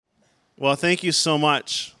Well, thank you so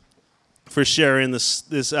much for sharing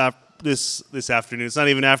this afternoon. It's not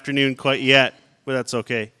even afternoon quite yet, but that's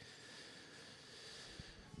okay.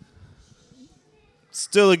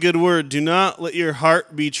 Still a good word. Do not let your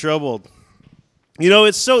heart be troubled. You know,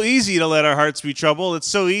 it's so easy to let our hearts be troubled. It's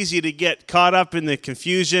so easy to get caught up in the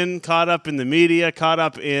confusion, caught up in the media, caught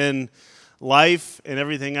up in life and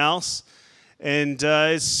everything else. And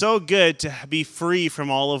it's so good to be free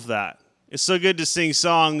from all of that. It's so good to sing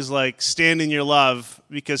songs like Stand in Your Love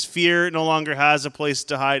because fear no longer has a place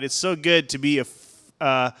to hide. It's so good to be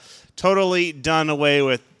totally done away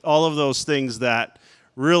with all of those things that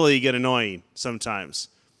really get annoying sometimes.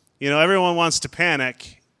 You know, everyone wants to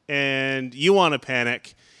panic, and you want to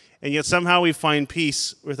panic, and yet somehow we find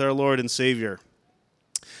peace with our Lord and Savior.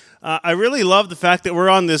 I really love the fact that we're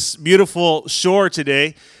on this beautiful shore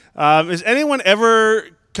today. Has anyone ever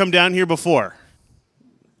come down here before?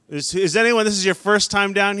 Is anyone, this is your first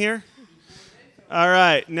time down here? All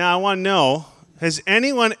right, now I want to know, has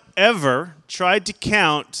anyone ever tried to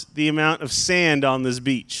count the amount of sand on this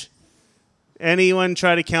beach? Anyone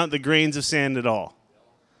try to count the grains of sand at all?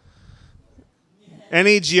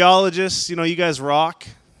 Any geologists? You know, you guys rock.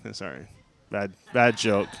 Sorry, bad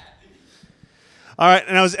joke. All right,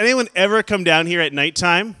 now has anyone ever come down here at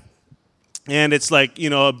nighttime? And it's like, you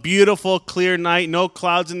know, a beautiful, clear night, no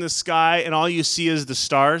clouds in the sky, and all you see is the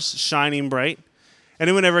stars shining bright.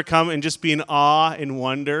 Anyone ever come and just be in awe and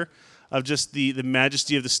wonder of just the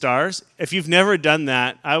majesty of the stars? If you've never done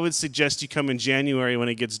that, I would suggest you come in January when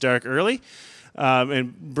it gets dark early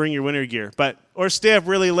and bring your winter gear. Or stay up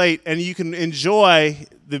really late, and you can enjoy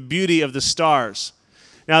the beauty of the stars.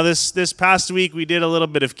 Now, this past week, we did a little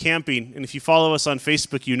bit of camping, and if you follow us on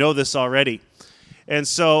Facebook, you know this already. And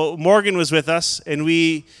so Morgan was with us, and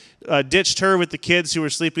we ditched her with the kids who were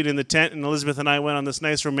sleeping in the tent, and Elizabeth and I went on this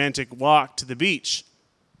nice romantic walk to the beach.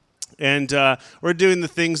 And we're doing the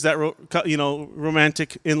things that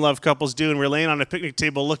romantic in-love couples do, and we're laying on a picnic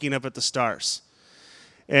table looking up at the stars.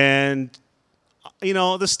 And you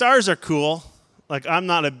know, the stars are cool. Like I'm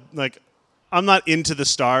not into the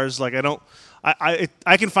stars. Like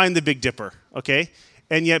I can find the Big Dipper, okay?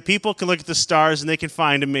 And yet people can look at the stars and they can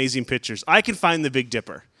find amazing pictures. I can find the Big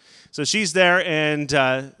Dipper. So she's there, and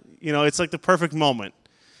it's like the perfect moment.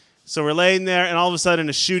 So we're laying there, and all of a sudden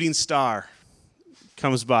a shooting star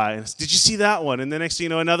comes by. And did you see that one? And the next thing you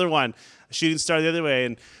know, another one, a shooting star the other way.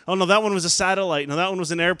 And oh no, that one was a satellite. No, that one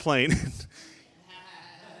was an airplane.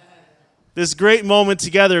 This great moment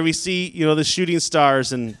together, we see, you know, the shooting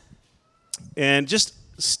stars and just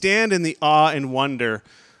stand in the awe and wonder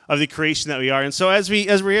of the creation that we are. And so as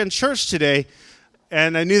we're in church today,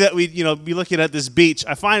 and I knew that we'd, be looking at this beach,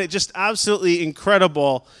 I find it just absolutely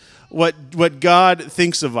incredible what God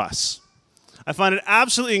thinks of us. I find it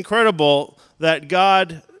absolutely incredible that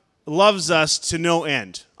God loves us to no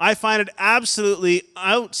end. I find it absolutely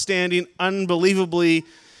outstanding, unbelievably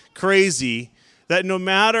crazy that no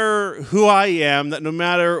matter who I am, that no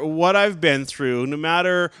matter what I've been through, no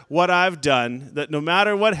matter what I've done, that no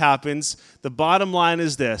matter what happens, the bottom line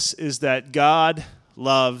is this, is that God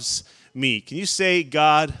loves me. Can you say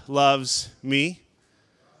God loves me?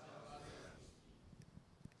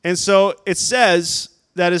 And so it says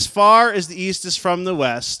that as far as the east is from the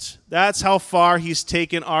west, that's how far he's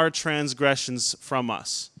taken our transgressions from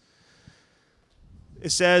us.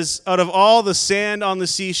 It says, out of all the sand on the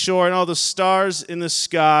seashore and all the stars in the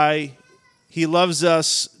sky, he loves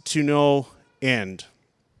us to no end.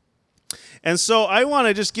 And so I want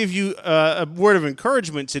to just give you a word of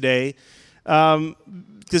encouragement today,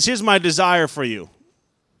 because here's my desire for you.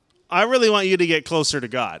 I really want you to get closer to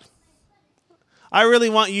God. I really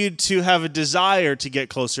want you to have a desire to get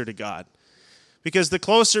closer to God. Because the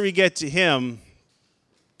closer we get to him,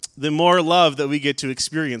 the more love that we get to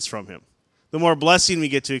experience from him. The more blessing we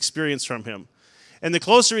get to experience from him. And the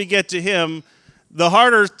closer we get to him, the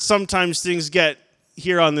harder sometimes things get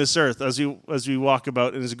here on this earth as we walk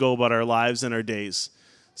about and as we go about our lives and our days.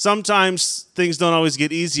 Sometimes things don't always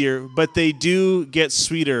get easier, but they do get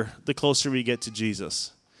sweeter the closer we get to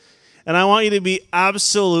Jesus. And I want you to be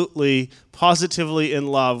absolutely, positively in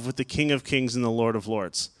love with the King of Kings and the Lord of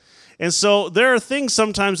Lords. And so there are things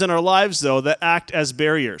sometimes in our lives, though, that act as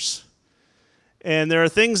barriers. And there are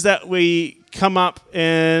things that we come up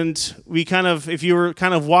and we if you were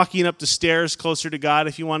kind of walking up the stairs closer to God,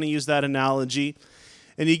 if you want to use that analogy,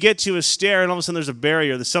 and you get to a stair and all of a sudden there's a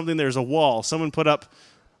barrier, there's a wall. Someone put up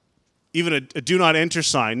even a do not enter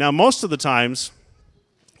sign. Now, most of the times,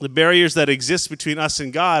 the barriers that exist between us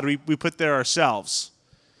and God, we put there ourselves.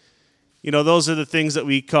 You know, those are the things that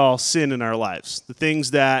we call sin in our lives, the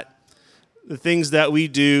things that we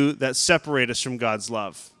do that separate us from God's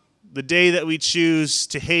love. The day that we choose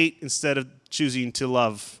to hate instead of choosing to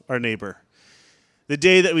love our neighbor. The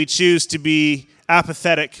day that we choose to be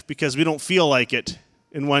apathetic because we don't feel like it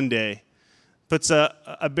in one day puts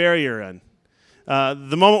a barrier in.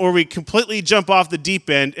 The moment where we completely jump off the deep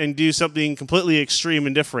end and do something completely extreme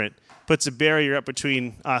and different puts a barrier up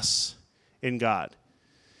between us and God.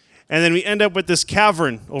 And then we end up with this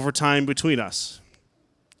cavern over time between us.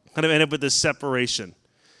 Kind of end up with this separation.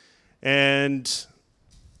 And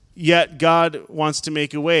yet God wants to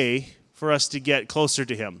make a way for us to get closer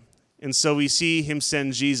to him. And so we see him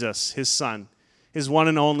send Jesus, his son, his one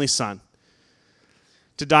and only son,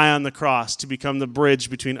 to die on the cross, to become the bridge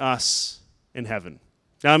between us and heaven.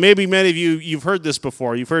 Now, maybe many of you, you've heard this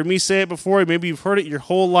before. You've heard me say it before. Maybe you've heard it your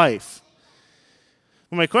whole life.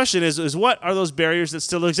 Well, my question is what are those barriers that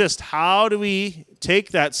still exist? How do we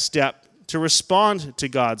take that step to respond to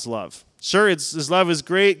God's love? Sure, his love is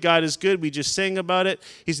great. God is good. We just sang about it.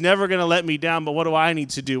 He's never going to let me down, but what do I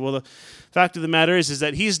need to do? Well, the fact of the matter is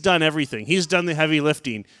that he's done everything. He's done the heavy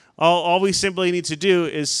lifting. All we simply need to do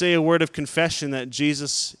is say a word of confession that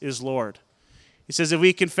Jesus is Lord. He says if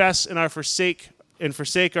we confess and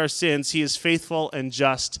forsake our sins, he is faithful and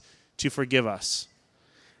just to forgive us.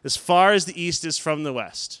 As far as the east is from the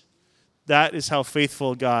west. That is how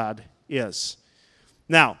faithful God is.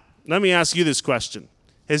 Now, let me ask you this question.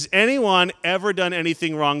 Has anyone ever done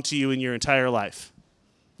anything wrong to you in your entire life?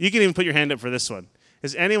 You can even put your hand up for this one.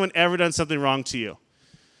 Has anyone ever done something wrong to you?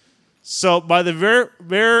 So by the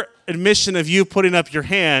very admission of you putting up your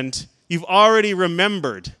hand, you've already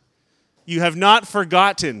remembered. You have not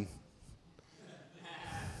forgotten.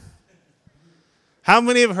 How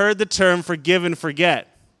many have heard the term forgive and forget?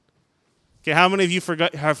 Okay, how many of you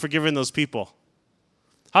have forgiven those people?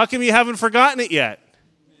 How come you haven't forgotten it yet?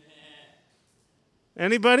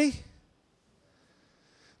 Anybody?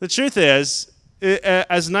 The truth is,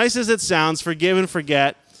 as nice as it sounds, forgive and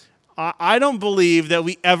forget, I don't believe that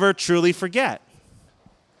we ever truly forget.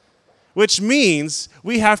 Which means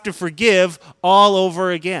we have to forgive all over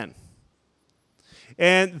again.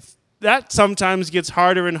 And that sometimes gets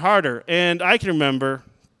harder and harder. And I can remember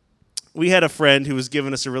we had a friend who was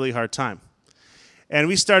giving us a really hard time. And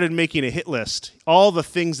we started making a hit list, all the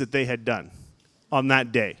things that they had done on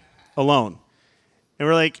that day alone. And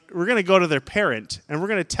we're like, we're going to go to their parent, and we're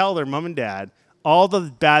going to tell their mom and dad all the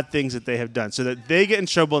bad things that they have done so that they get in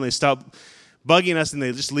trouble and they stop bugging us and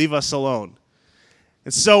they just leave us alone.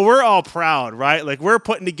 And so we're all proud, right? Like we're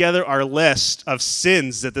putting together our list of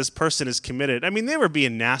sins that this person has committed. I mean, they were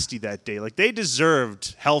being nasty that day. Like they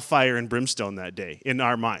deserved hellfire and brimstone that day in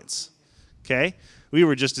our minds, okay? We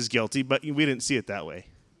were just as guilty, but we didn't see it that way.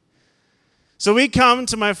 So we come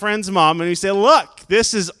to my friend's mom and we say, look,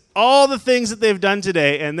 this is all the things that they've done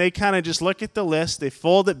today. And they kind of just look at the list. They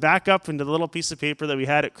fold it back up into the little piece of paper that we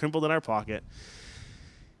had it crumpled in our pocket.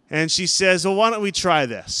 And she says, well, why don't we try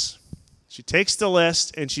this? She takes the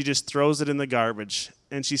list and she just throws it in the garbage.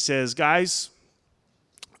 And she says, guys,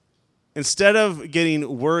 instead of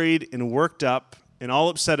getting worried and worked up and all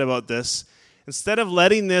upset about this, instead of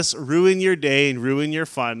letting this ruin your day and ruin your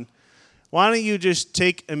fun, why don't you just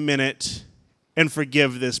take a minute and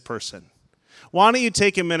forgive this person? Why don't you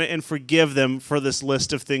take a minute and forgive them for this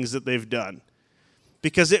list of things that they've done?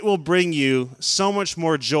 Because it will bring you so much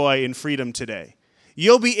more joy and freedom today.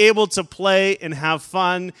 You'll be able to play and have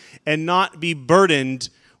fun and not be burdened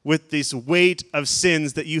with this weight of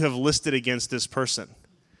sins that you have listed against this person.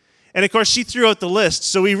 And of course, she threw out the list,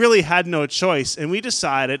 so we really had no choice. And we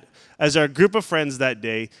decided, as our group of friends that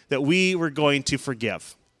day, that we were going to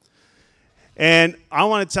forgive. And I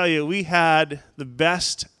want to tell you, we had the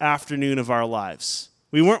best afternoon of our lives.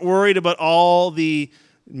 We weren't worried about all the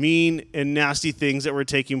mean and nasty things that were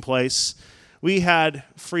taking place. We had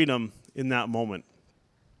freedom in that moment.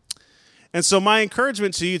 And so my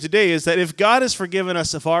encouragement to you today is that if God has forgiven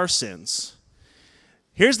us of our sins,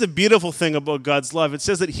 here's the beautiful thing about God's love. It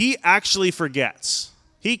says that he actually forgets.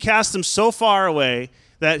 He casts them so far away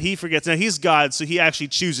that he forgets. Now, he's God, so he actually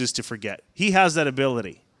chooses to forget. He has that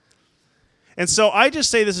ability. And so I just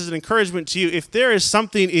say this as an encouragement to you. If there is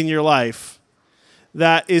something in your life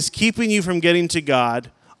that is keeping you from getting to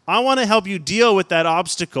God, I want to help you deal with that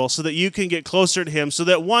obstacle so that you can get closer to him, so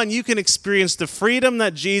that, one, you can experience the freedom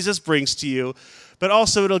that Jesus brings to you, but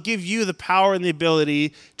also it'll give you the power and the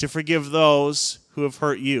ability to forgive those who have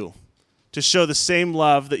hurt you, to show the same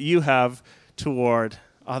love that you have toward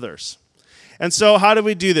others. And so how do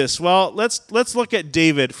we do this? Well, let's look at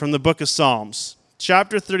David from the book of Psalms.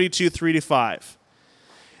 Chapter 32, 3-5.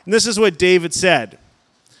 And this is what David said.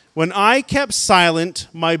 When I kept silent,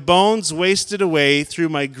 my bones wasted away through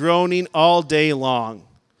my groaning all day long.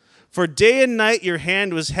 For day and night your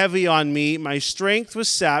hand was heavy on me. My strength was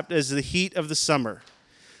sapped as the heat of the summer.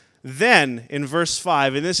 Then, in verse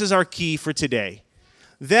 5, and this is our key for today,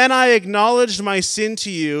 then I acknowledged my sin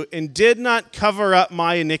to you and did not cover up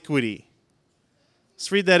my iniquity.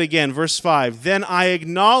 Let's read that again, verse 5. Then I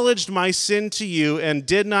acknowledged my sin to you and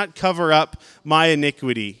did not cover up my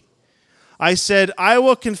iniquity. I said, I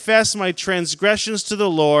will confess my transgressions to the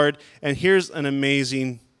Lord. And here's an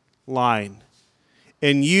amazing line.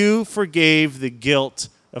 And you forgave the guilt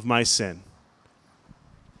of my sin.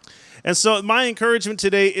 And so my encouragement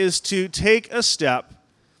today is to take a step,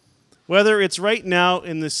 whether it's right now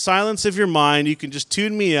in the silence of your mind, you can just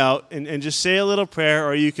tune me out and just say a little prayer,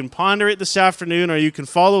 or you can ponder it this afternoon, or you can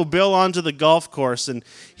follow Bill onto the golf course and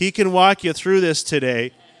he can walk you through this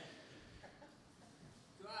today.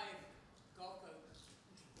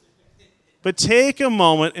 But take a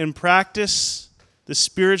moment and practice the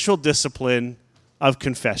spiritual discipline of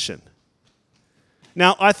confession.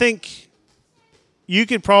 Now, I think you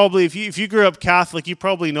could probably, if you grew up Catholic, you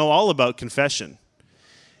probably know all about confession.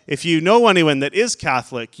 If you know anyone that is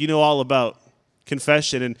Catholic, you know all about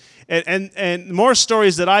confession. And more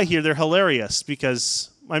stories that I hear, they're hilarious because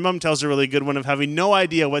my mom tells a really good one of having no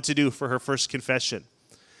idea what to do for her first confession.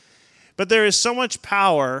 But there is so much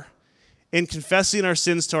power in confessing our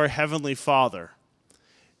sins to our Heavenly Father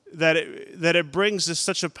that it brings us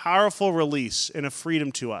such a powerful release and a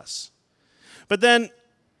freedom to us. But then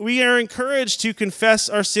we are encouraged to confess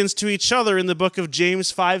our sins to each other in the book of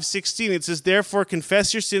James 5:16. It says, therefore,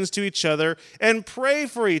 confess your sins to each other and pray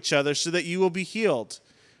for each other so that you will be healed.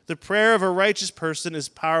 The prayer of a righteous person is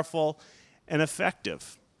powerful and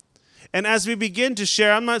effective. And as we begin to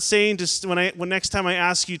share, I'm not saying when next time I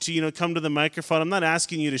ask you to come to the microphone, I'm not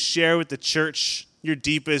asking you to share with the church your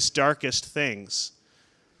deepest, darkest things.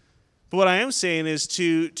 But what I am saying is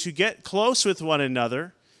to get close with one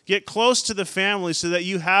another, get close to the family so that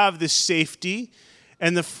you have the safety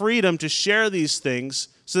and the freedom to share these things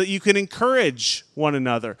so that you can encourage one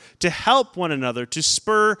another, to help one another, to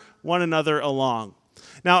spur one another along.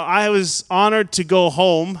 Now, I was honored to go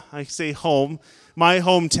home, I say home, my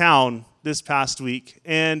hometown this past week.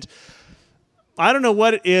 And I don't know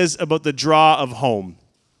what it is about the draw of home.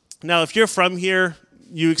 Now, if you're from here,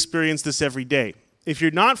 you experience this every day. If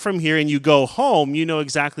you're not from here and you go home, you know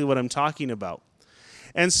exactly what I'm talking about.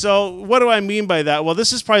 And so what do I mean by that? Well,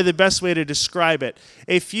 this is probably the best way to describe it.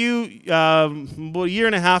 A year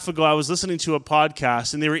and a half ago, I was listening to a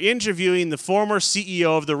podcast, and they were interviewing the former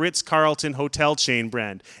CEO of the Ritz-Carlton hotel chain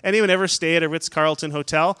brand. Anyone ever stay at a Ritz-Carlton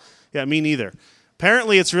hotel? Yeah, me neither.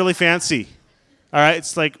 Apparently, it's really fancy. All right,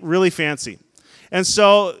 it's like really fancy. And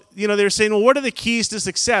so, they were saying, well, what are the keys to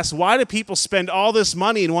success? Why do people spend all this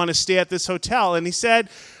money and want to stay at this hotel? And he said,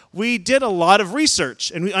 we did a lot of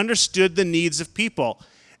research and we understood the needs of people.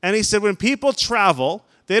 And he said, when people travel,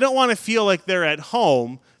 they don't want to feel like they're at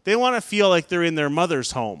home. They want to feel like they're in their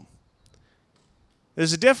mother's home.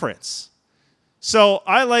 There's a difference. So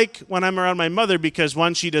I like when I'm around my mother because,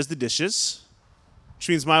 one, she does the dishes, which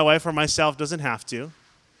means my wife or myself doesn't have to.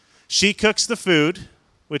 She cooks the food,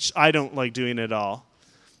 which I don't like doing at all.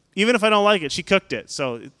 Even if I don't like it, she cooked it,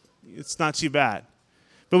 so it's not too bad.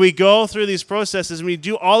 But we go through these processes and we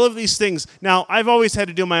do all of these things. Now, I've always had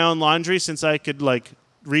to do my own laundry since I could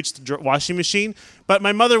reach the washing machine, but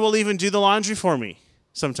my mother will even do the laundry for me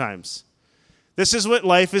sometimes. This is what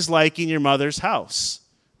life is like in your mother's house.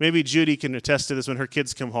 Maybe Judy can attest to this when her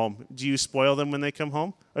kids come home. Do you spoil them when they come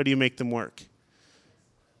home, or do you make them work?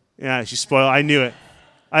 Yeah, she spoils. I knew it.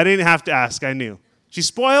 I didn't have to ask. I knew. She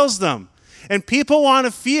spoils them. And people want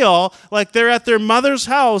to feel like they're at their mother's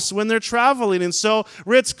house when they're traveling. And so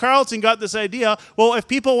Ritz-Carlton got this idea, well, if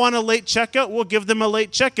people want a late checkout, we'll give them a late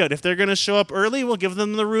checkout. If they're going to show up early, we'll give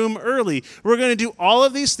them the room early. We're going to do all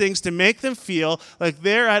of these things to make them feel like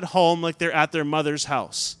they're at home, like they're at their mother's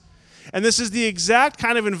house. And this is the exact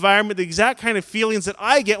kind of environment, the exact kind of feelings that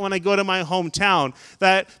I get when I go to my hometown.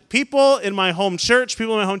 That people in my home church,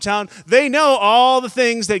 people in my hometown, they know all the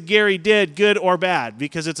things that Gary did, good or bad,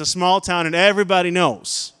 because it's a small town and everybody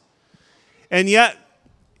knows. And yet,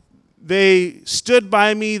 they stood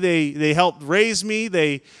by me, they helped raise me,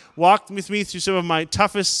 they walked with me through some of my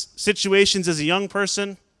toughest situations as a young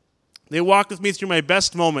person. They walked with me through my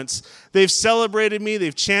best moments. They've celebrated me,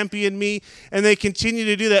 they've championed me, and they continue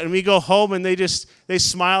to do that. And we go home and they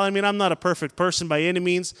smile. I mean, I'm not a perfect person by any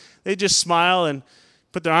means. They just smile and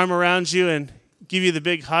put their arm around you and give you the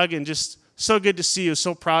big hug and just, so good to see you,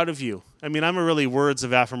 so proud of you. I mean, I'm a really words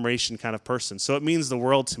of affirmation kind of person, so it means the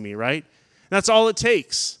world to me, right? And that's all it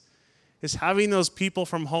takes, is having those people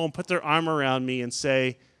from home put their arm around me and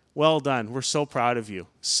say, well done, we're so proud of you.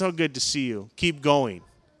 So good to see you. Keep going.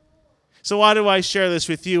 So why do I share this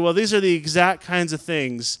with you? Well, these are the exact kinds of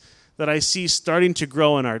things that I see starting to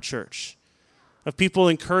grow in our church, of people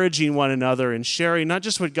encouraging one another and sharing not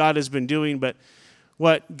just what God has been doing, but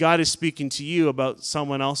what God is speaking to you about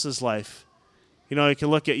someone else's life. You know, you can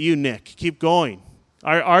look at you, Nick. Keep going.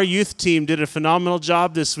 Our youth team did a phenomenal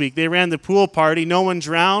job this week. They ran the pool party. No one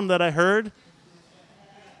drowned that I heard.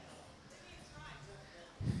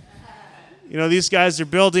 You know, these guys are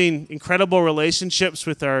building incredible relationships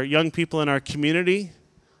with our young people in our community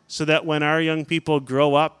so that when our young people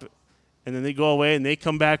grow up and then they go away and they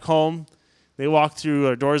come back home, they walk through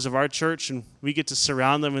our doors of our church and we get to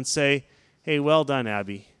surround them and say, hey, well done,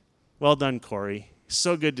 Abby. Well done, Corey. It's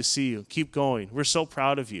so good to see you. Keep going. We're so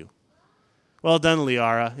proud of you. Well done,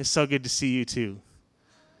 Liara. It's so good to see you too.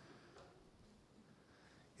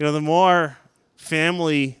 You know, the more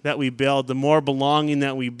family that we build, the more belonging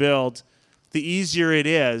that we build, the easier it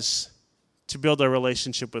is to build a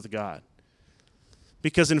relationship with God.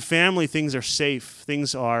 Because in family, things are safe.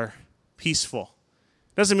 Things are peaceful.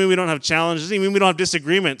 Doesn't mean we don't have challenges. Doesn't mean we don't have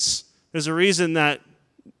disagreements. There's a reason that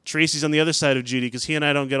Tracy's on the other side of Judy, because he and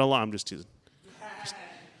I don't get along. I'm just teasing.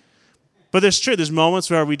 But it's true. There's moments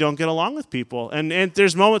where we don't get along with people. And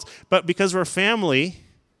there's moments, but because we're family,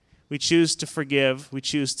 we choose to forgive. We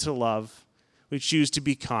choose to love. We choose to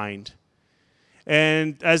be kind.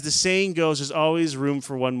 And as the saying goes, there's always room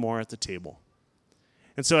for one more at the table.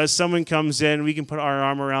 And so as someone comes in, we can put our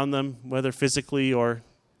arm around them, whether physically or,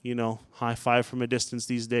 you know, high five from a distance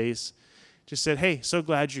these days. Just said, hey, so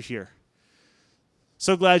glad you're here.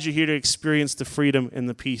 So glad you're here to experience the freedom and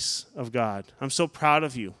the peace of God. I'm so proud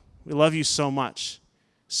of you. We love you so much.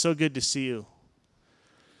 So good to see you.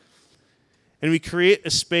 And we create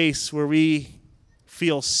a space where we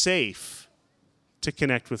feel safe to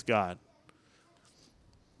connect with God.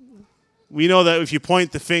 We know that if you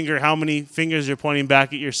point the finger, how many fingers you're pointing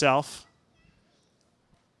back at yourself?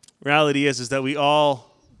 Reality is that we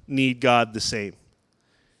all need God the same.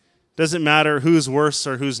 Doesn't matter who's worse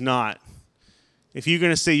or who's not. If you're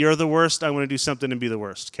going to say you're the worst, I'm going to do something and be the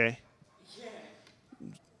worst, okay?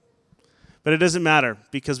 But it doesn't matter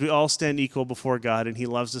because we all stand equal before God and he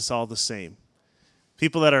loves us all the same.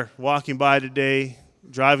 People that are walking by today,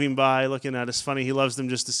 driving by, looking at us funny, he loves them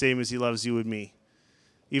just the same as he loves you and me,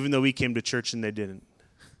 even though we came to church and they didn't.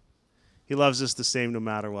 He loves us the same no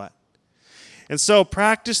matter what. And so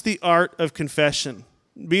practice the art of confession.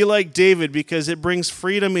 Be like David because it brings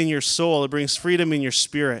freedom in your soul. It brings freedom in your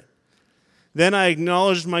spirit. Then I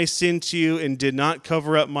acknowledged my sin to you and did not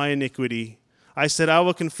cover up my iniquity. I said, I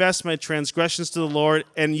will confess my transgressions to the Lord,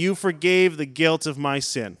 and you forgave the guilt of my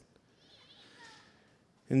sin.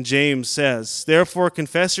 And James says, therefore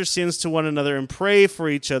confess your sins to one another and pray for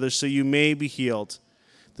each other so you may be healed.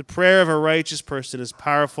 The prayer of a righteous person is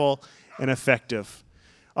powerful and effective.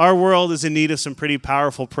 Our world is in need of some pretty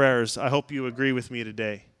powerful prayers. I hope you agree with me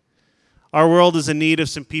today. Our world is in need of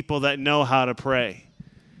some people that know how to pray.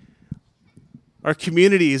 Our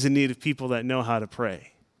community is in need of people that know how to pray.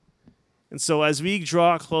 And so as we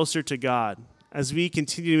draw closer to God, as we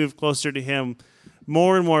continue to move closer to him,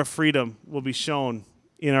 more and more freedom will be shown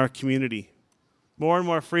in our community. More and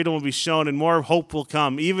more freedom will be shown and more hope will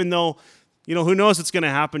come, even though, you know, who knows what's going to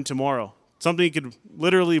happen tomorrow. Something could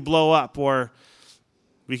literally blow up, or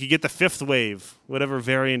we could get the fifth wave, whatever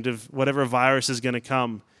variant of whatever virus is going to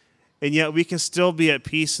come. And yet we can still be at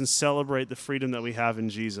peace and celebrate the freedom that we have in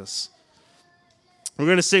Jesus. We're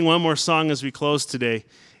going to sing one more song as we close today.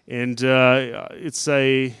 And it's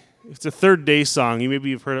a third day song. Maybe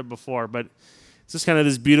you've heard it before, but it's just kind of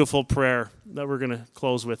this beautiful prayer that we're going to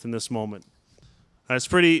close with in this moment. It's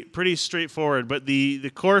pretty straightforward, but the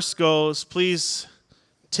chorus goes, please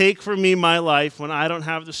take from me my life when I don't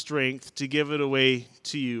have the strength to give it away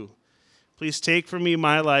to you. Please take from me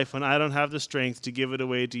my life when I don't have the strength to give it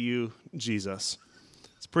away to you, Jesus.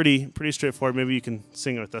 It's pretty straightforward. Maybe you can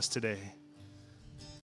sing it with us today.